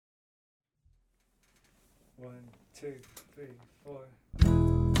One, two, three, four.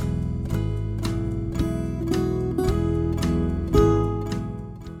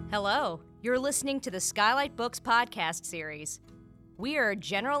 Hello, you're listening to the Skylight Books podcast series. We are a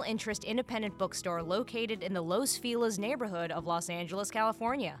general interest independent bookstore located in the Los Feliz neighborhood of Los Angeles,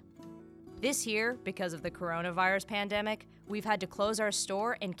 California. This year, because of the coronavirus pandemic, we've had to close our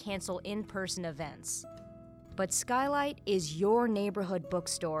store and cancel in-person events. But Skylight is your neighborhood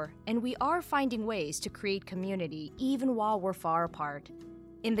bookstore, and we are finding ways to create community even while we're far apart.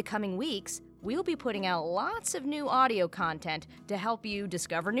 In the coming weeks, we'll be putting out lots of new audio content to help you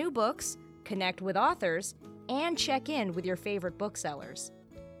discover new books, connect with authors, and check in with your favorite booksellers.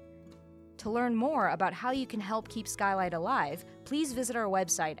 To learn more about how you can help keep Skylight alive, please visit our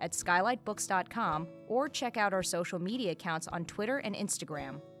website at skylightbooks.com or check out our social media accounts on Twitter and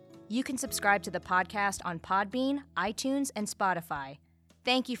Instagram. You can subscribe to the podcast on Podbean, iTunes, and Spotify.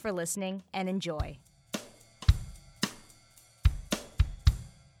 Thank you for listening and enjoy.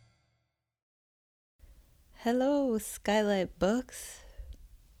 Hello, Skylight Books,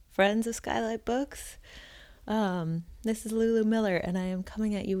 friends of Skylight Books. This is Lulu Miller, and I am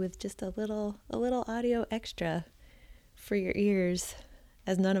coming at you with just a little audio extra for your ears,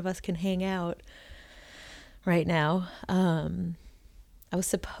 as none of us can hang out right now. I was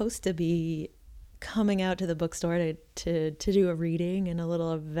supposed to be coming out to the bookstore to do a reading and a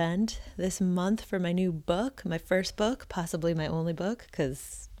little event this month for my new book, my first book, possibly my only book,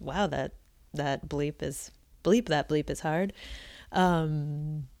 because wow, that bleep is hard.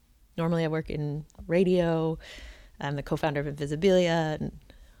 Normally I work in radio. I'm the co-founder of Invisibilia and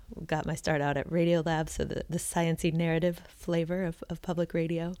got my start out at Radiolab, so the science-y narrative flavor of public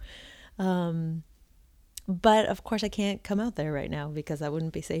radio. But of course I can't come out there right now because that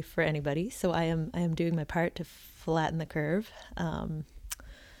wouldn't be safe for anybody. So I am doing my part to flatten the curve. I'm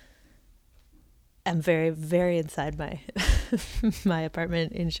very, very inside my my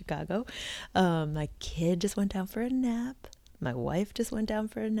apartment in Chicago. My kid just went down for a nap. My wife just went down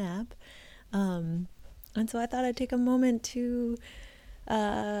for a nap. And so I thought I'd take a moment to,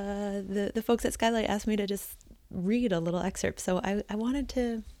 the folks at Skylight asked me to just read a little excerpt. So I wanted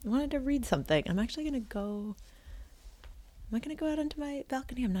to read something. Am I going to go out onto my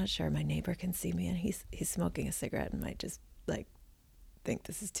balcony? I'm not sure. My neighbor can see me and he's smoking a cigarette and might just think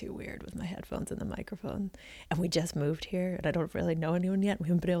this is too weird with my headphones and the microphone. And we just moved here and I don't really know anyone yet. We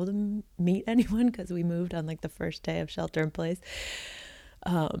haven't been able to meet anyone because we moved on the first day of shelter in place.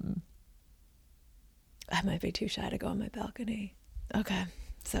 I might be too shy to go on my balcony. Okay.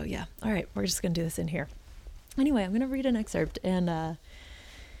 So yeah. All right. We're just going to do this in here. Anyway, I'm going to read an excerpt, and I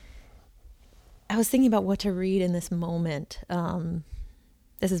was thinking about what to read in this moment.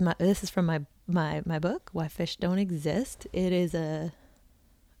 This is from my book, Why Fish Don't Exist. It is a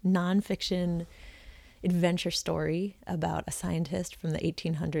nonfiction adventure story about a scientist from the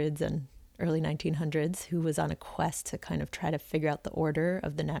 1800s and early 1900s who was on a quest to kind of try to figure out the order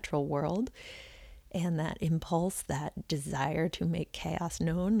of the natural world. And that impulse, that desire to make chaos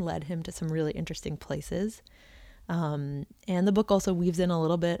known led him to some really interesting places. And the book also weaves in a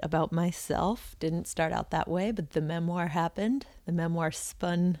little bit about myself. Didn't start out that way, but the memoir happened. The memoir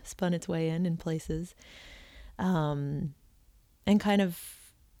spun its way in places. And kind of,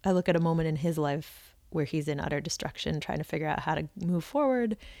 I look at a moment in his life where he's in utter destruction, trying to figure out how to move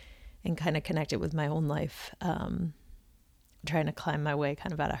forward and kind of connect it with my own life. Trying to climb my way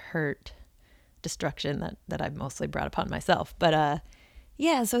kind of out of hurt, destruction that I've mostly brought upon myself. But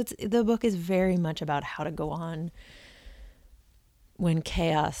so the book is very much about how to go on when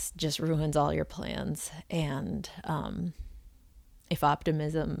chaos just ruins all your plans, and if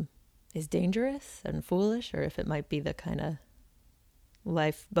optimism is dangerous and foolish, or if it might be the kind of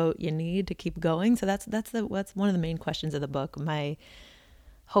lifeboat you need to keep going. So that's one of the main questions of the book. My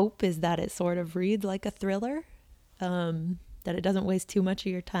hope is that it sort of reads like a thriller, that it doesn't waste too much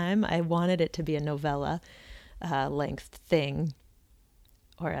of your time. I wanted it to be a novella length thing,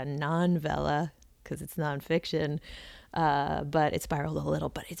 or a non-vella because it's nonfiction, but it spiraled a little,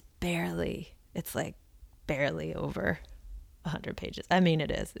 but it's barely over 100 pages. I mean,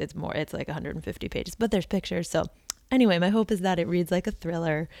 it's more, it's like 150 pages, but there's pictures. So anyway, my hope is that it reads like a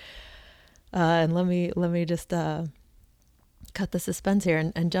thriller. And let me just cut the suspense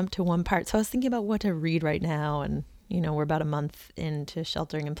here and jump to one part. So I was thinking about what to read right now, and we're about a month into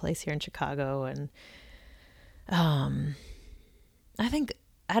sheltering in place here in Chicago, and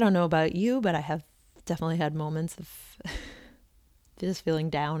I don't know about you, but I have definitely had moments of just feeling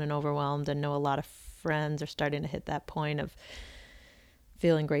down and overwhelmed, and know a lot of friends are starting to hit that point of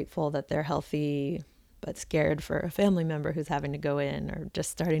feeling grateful that they're healthy, but scared for a family member who's having to go in or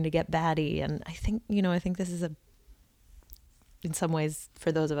just starting to get batty. And I think this is in some ways,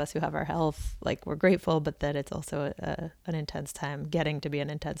 for those of us who have our health, like, we're grateful, but that it's also an intense time, getting to be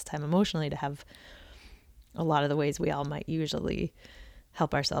an intense time emotionally, to have a lot of the ways we all might usually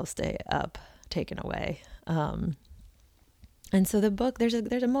help ourselves stay up taken away. And so the book, there's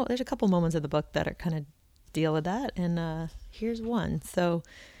a couple moments of the book that are kind of deal with that. And here's one. So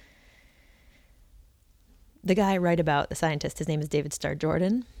the guy I write about, the scientist, his name is David Starr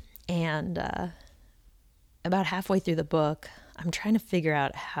Jordan. And about halfway through the book, I'm trying to figure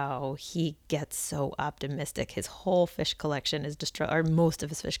out how he gets so optimistic. His whole fish collection is destroyed, or most of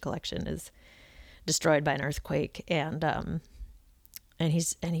his fish collection is destroyed by an earthquake. And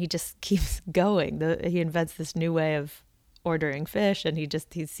he just keeps going. He invents this new way of ordering fish, and he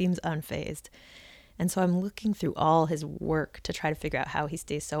seems unfazed. And so I'm looking through all his work to try to figure out how he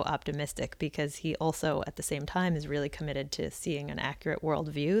stays so optimistic, because he also at the same time is really committed to seeing an accurate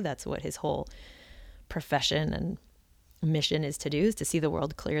worldview. That's what his whole profession and mission is to do, is to see the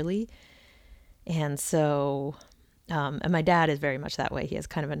world clearly. And so and my dad is very much that way. He has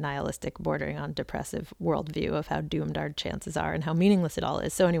kind of a nihilistic, bordering on depressive worldview of how doomed our chances are and how meaningless it all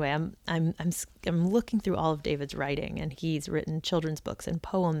is. So anyway, I'm looking through all of David's writing, and he's written children's books and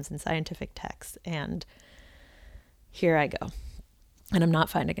poems and scientific texts. And here I go, and I'm not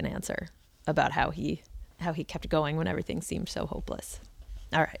finding an answer about how he kept going when everything seemed so hopeless.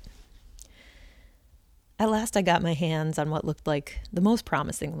 All right. At last, I got my hands on what looked like the most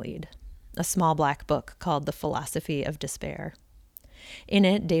promising lead. A small black book called The Philosophy of Despair. In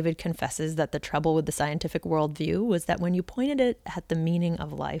it, David confesses that the trouble with the scientific worldview was that when you pointed it at the meaning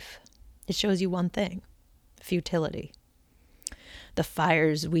of life, it shows you one thing: futility. The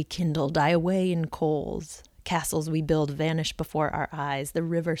fires we kindle die away in coals. Castles we build vanish before our eyes. The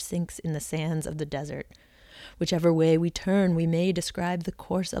river sinks in the sands of the desert. Whichever way we turn, we may describe the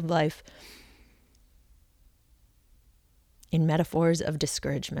course of life in metaphors of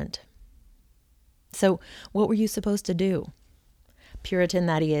discouragement. So what were you supposed to do? Puritan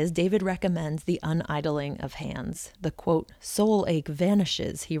that he is, David recommends the unidling of hands. The, quote, soul ache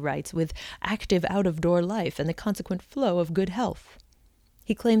vanishes, he writes, with active out-of-door life and the consequent flow of good health.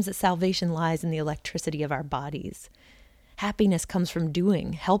 He claims that salvation lies in the electricity of our bodies. Happiness comes from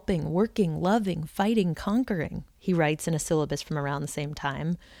doing, helping, working, loving, fighting, conquering, he writes in a syllabus from around the same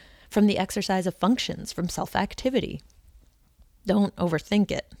time, from the exercise of functions, from self-activity. Don't overthink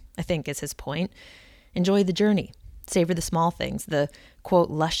it, I think, is his point. Enjoy the journey. Savor the small things, the, quote,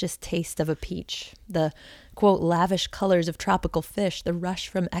 luscious taste of a peach, the, quote, lavish colors of tropical fish, the rush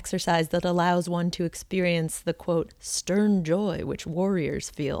from exercise that allows one to experience the, quote, stern joy which warriors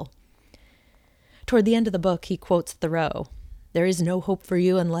feel. Toward the end of the book, he quotes Thoreau. There is no hope for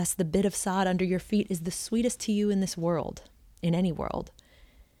you unless the bit of sod under your feet is the sweetest to you in this world, in any world.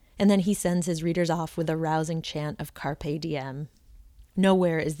 And then he sends his readers off with a rousing chant of Carpe Diem.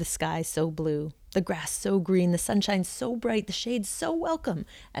 Nowhere is the sky so blue, the grass so green, the sunshine so bright, the shade so welcome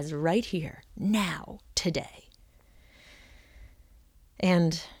as right here, now, today.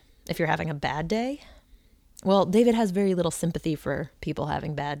 And if you're having a bad day, well, David has very little sympathy for people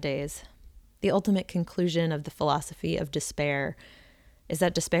having bad days. The ultimate conclusion of the philosophy of despair is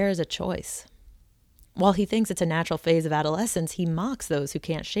that despair is a choice. While he thinks it's a natural phase of adolescence, he mocks those who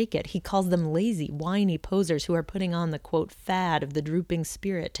can't shake it. He calls them lazy, whiny posers who are putting on the, quote, fad of the drooping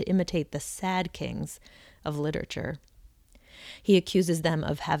spirit to imitate the sad kings of literature. He accuses them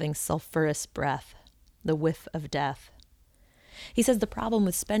of having sulfurous breath, the whiff of death. He says the problem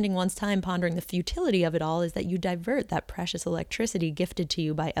with spending one's time pondering the futility of it all is that you divert that precious electricity gifted to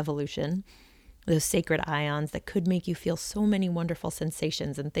you by evolution, those sacred ions that could make you feel so many wonderful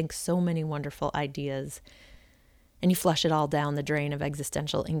sensations and think so many wonderful ideas. And you flush it all down the drain of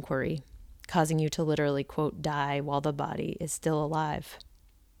existential inquiry, causing you to literally, quote, die while the body is still alive.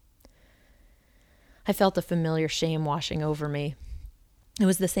 I felt a familiar shame washing over me. It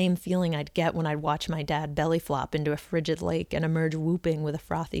was the same feeling I'd get when I'd watch my dad belly flop into a frigid lake and emerge whooping with a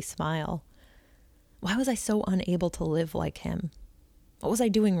frothy smile. Why was I so unable to live like him? What was I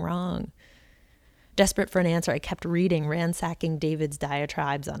doing wrong? Desperate for an answer, I kept reading, ransacking David's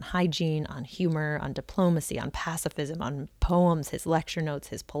diatribes on hygiene, on humor, on diplomacy, on pacifism, on poems, his lecture notes,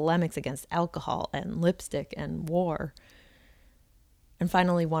 his polemics against alcohol and lipstick and war. And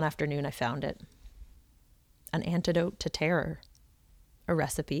finally, one afternoon, I found it. An antidote to terror. A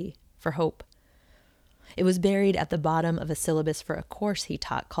recipe for hope. It was buried at the bottom of a syllabus for a course he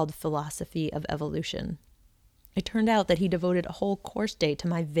taught called Philosophy of Evolution. It turned out that he devoted a whole course day to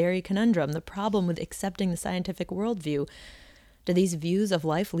my very conundrum, the problem with accepting the scientific worldview. Do these views of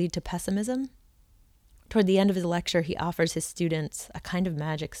life lead to pessimism? Toward the end of his lecture, he offers his students a kind of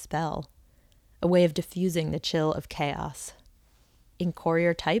magic spell, a way of diffusing the chill of chaos. In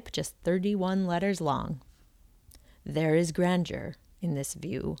courier type, just 31 letters long. There is grandeur in this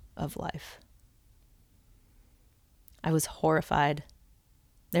view of life. I was horrified.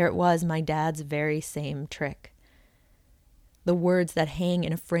 There it was, my dad's very same trick. The words that hang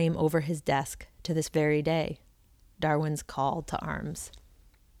in a frame over his desk to this very day. Darwin's call to arms.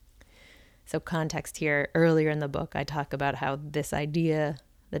 So context here, earlier in the book, I talk about how this idea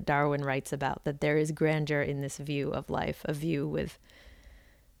that Darwin writes about, that there is grandeur in this view of life, a view with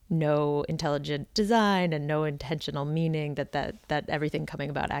no intelligent design and no intentional meaning, that everything coming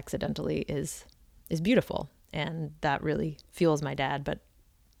about accidentally is beautiful. And that really fuels my dad, but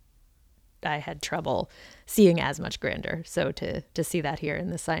I had trouble seeing as much grandeur. So to see that here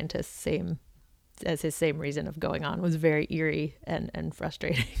in the scientist's his same reason of going on was very eerie and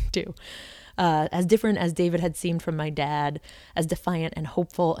frustrating too. As different as David had seemed from my dad, as defiant and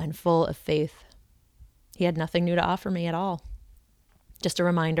hopeful and full of faith, he had nothing new to offer me at all. Just a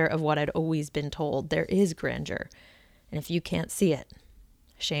reminder of what I'd always been told. There is grandeur, and if you can't see it,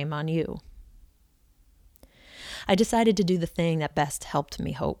 shame on you. I decided to do the thing that best helped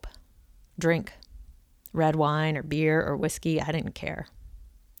me hope. Drink. Red wine or beer or whiskey, I didn't care.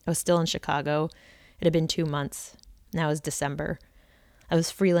 I was still in Chicago. It had been 2 months. Now it was December. I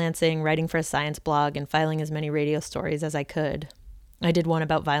was freelancing, writing for a science blog, and filing as many radio stories as I could. I did one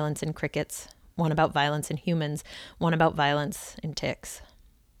about violence in crickets, one about violence in humans, one about violence in ticks.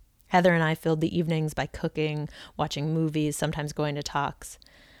 Heather and I filled the evenings by cooking, watching movies, sometimes going to talks.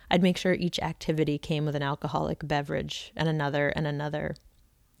 I'd make sure each activity came with an alcoholic beverage, and another and another.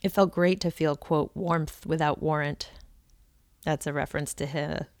 It felt great to feel, quote, warmth without warrant. That's a reference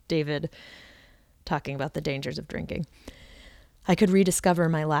to David talking about the dangers of drinking. I could rediscover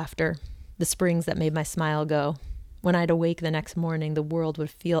my laughter, the springs that made my smile go. When I'd awake the next morning, the world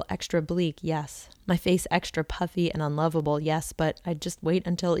would feel extra bleak, yes. My face extra puffy and unlovable, yes, but I'd just wait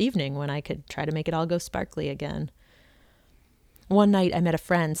until evening when I could try to make it all go sparkly again. One night I met a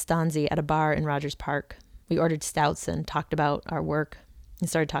friend, Stanzi, at a bar in Rogers Park. We ordered stouts and talked about our work. We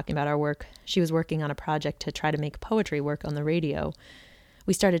started talking about our work. She was working on a project to try to make poetry work on the radio.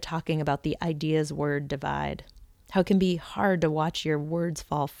 We started talking about the ideas-word divide. How it can be hard to watch your words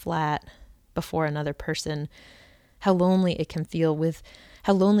fall flat before another person. How lonely it can feel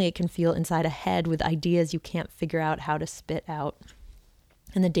inside a head with ideas you can't figure out how to spit out.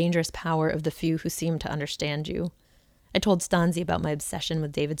 And the dangerous power of the few who seem to understand you. I told Stanzi about my obsession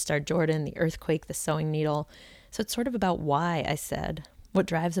with David Starr Jordan, the earthquake, the sewing needle. So it's sort of about why, I said. What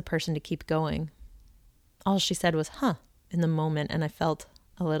drives a person to keep going? All she said was, in the moment, and I felt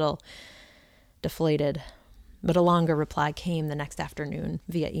a little deflated. But a longer reply came the next afternoon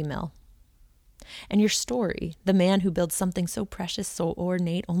via email. And your story, the man who builds something so precious, so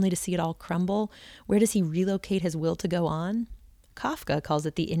ornate, only to see it all crumble, where does he relocate his will to go on? Kafka calls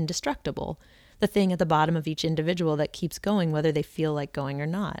it the indestructible, the thing at the bottom of each individual that keeps going whether they feel like going or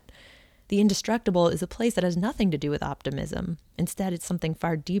not. The indestructible is a place that has nothing to do with optimism. Instead, it's something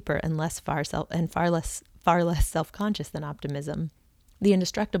far deeper and far less self-conscious than optimism. The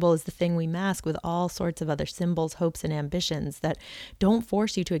indestructible is the thing we mask with all sorts of other symbols, hopes, and ambitions that don't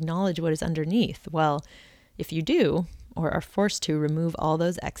force you to acknowledge what is underneath. Well, if you do, or are forced to remove all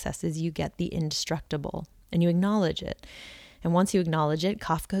those excesses, you get the indestructible, and you acknowledge it. And once you acknowledge it,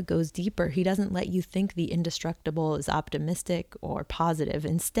 Kafka goes deeper. He doesn't let you think the indestructible is optimistic or positive.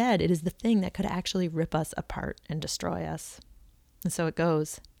 Instead, it is the thing that could actually rip us apart and destroy us. And so it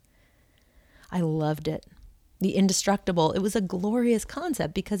goes. I loved it. The indestructible, it was a glorious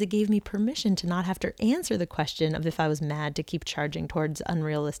concept because it gave me permission to not have to answer the question of if I was mad to keep charging towards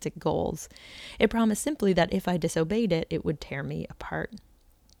unrealistic goals. It promised simply that if I disobeyed it, it would tear me apart.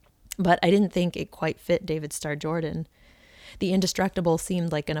 But I didn't think it quite fit David Starr Jordan. The indestructible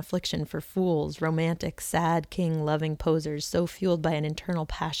seemed like an affliction for fools, romantic, sad, king-loving posers, so fueled by an internal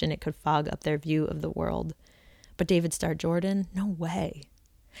passion it could fog up their view of the world. But David Starr Jordan? No way.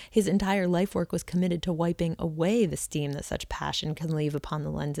 His entire life work was committed to wiping away the steam that such passion can leave upon the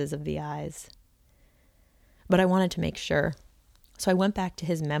lenses of the eyes. But I wanted to make sure. So I went back to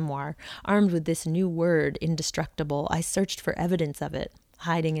his memoir. Armed with this new word, indestructible, I searched for evidence of it,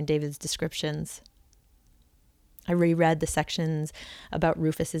 hiding in David's descriptions. I reread the sections about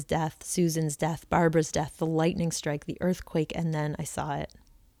Rufus's death, Susan's death, Barbara's death, the lightning strike, the earthquake, and then I saw it.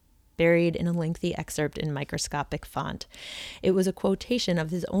 Buried in a lengthy excerpt in microscopic font. It was a quotation of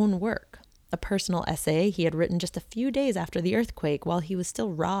his own work, a personal essay he had written just a few days after the earthquake while he was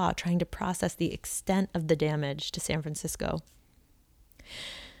still raw, trying to process the extent of the damage to San Francisco.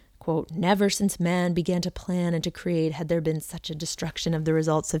 Quote, never since man began to plan and to create had there been such a destruction of the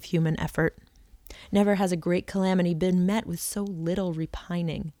results of human effort. Never has a great calamity been met with so little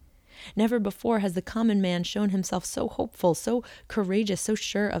repining. Never before has the common man shown himself so hopeful, so courageous, so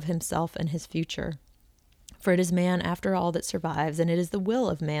sure of himself and his future. For it is man, after all, that survives, and it is the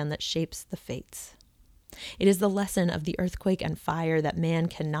will of man that shapes the fates. It is the lesson of the earthquake and fire that man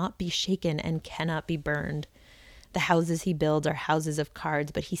cannot be shaken and cannot be burned. The houses he builds are houses of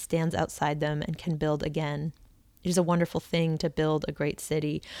cards, but he stands outside them and can build again. It is a wonderful thing to build a great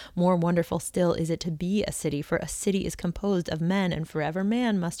city. More wonderful still is it to be a city, for a city is composed of men, and forever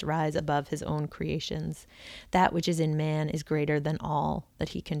man must rise above his own creations. That which is in man is greater than all that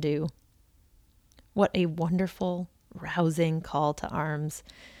he can do. What a wonderful, rousing call to arms.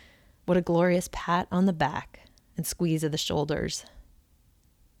 What a glorious pat on the back and squeeze of the shoulders,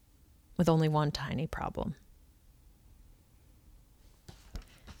 with only one tiny problem.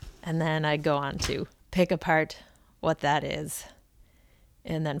 And then I go on to pick apart what that is,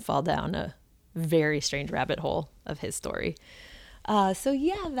 and then fall down a very strange rabbit hole of his story. So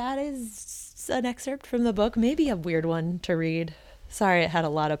yeah, that is an excerpt from the book, maybe a weird one to read. Sorry, it had a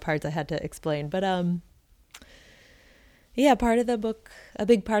lot of parts I had to explain, but yeah, part of the book, a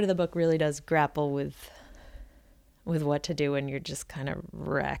big part of the book really does grapple with what to do when you're just kind of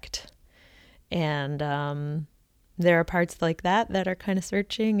wrecked. And there are parts like that are kind of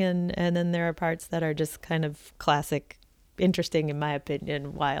searching, and then there are parts that are just kind of classic, interesting, in my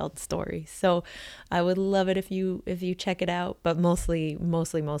opinion, wild stories. So I would love it if you check it out, but mostly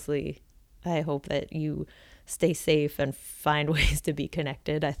I hope that you stay safe and find ways to be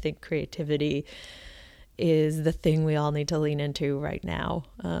connected. I think creativity is the thing we all need to lean into right now.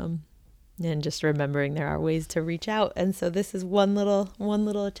 And just remembering there are ways to reach out. And so this is one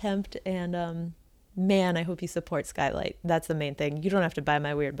little attempt, and man, I hope you support Skylight. That's the main thing. You don't have to buy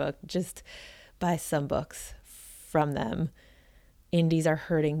my weird book. Just buy some books from them. Indies are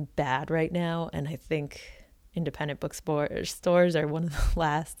hurting bad right now, and I think independent bookstores are one of the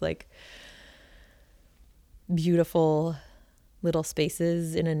last beautiful little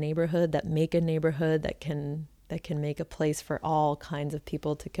spaces in a neighborhood that make a neighborhood that can make a place for all kinds of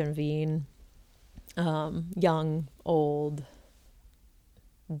people to convene. Young, old,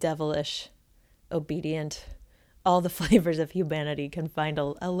 devilish, obedient, all the flavors of humanity can find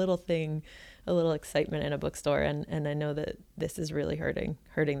a little thing, a little excitement in a bookstore. And I know that this is really hurting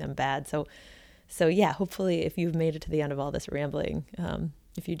them bad. So yeah, hopefully if you've made it to the end of all this rambling,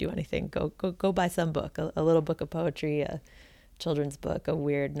 if you do anything, go buy some book, a little book of poetry, a children's book, a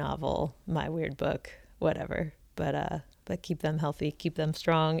weird novel, my weird book, whatever. But keep them healthy, keep them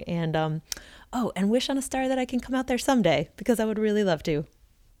strong. And, and wish on a star that I can come out there someday, because I would really love to.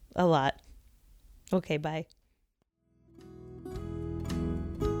 A lot. Okay, bye.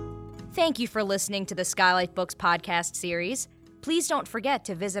 Thank you for listening to the Skylight Books podcast series. Please don't forget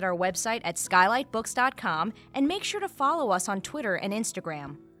to visit our website at skylightbooks.com and make sure to follow us on Twitter and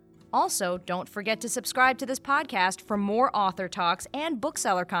Instagram. Also, don't forget to subscribe to this podcast for more author talks and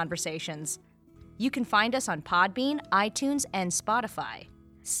bookseller conversations. You can find us on Podbean, iTunes, and Spotify.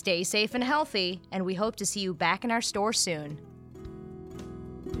 Stay safe and healthy, and we hope to see you back in our store soon.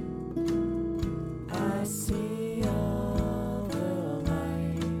 I see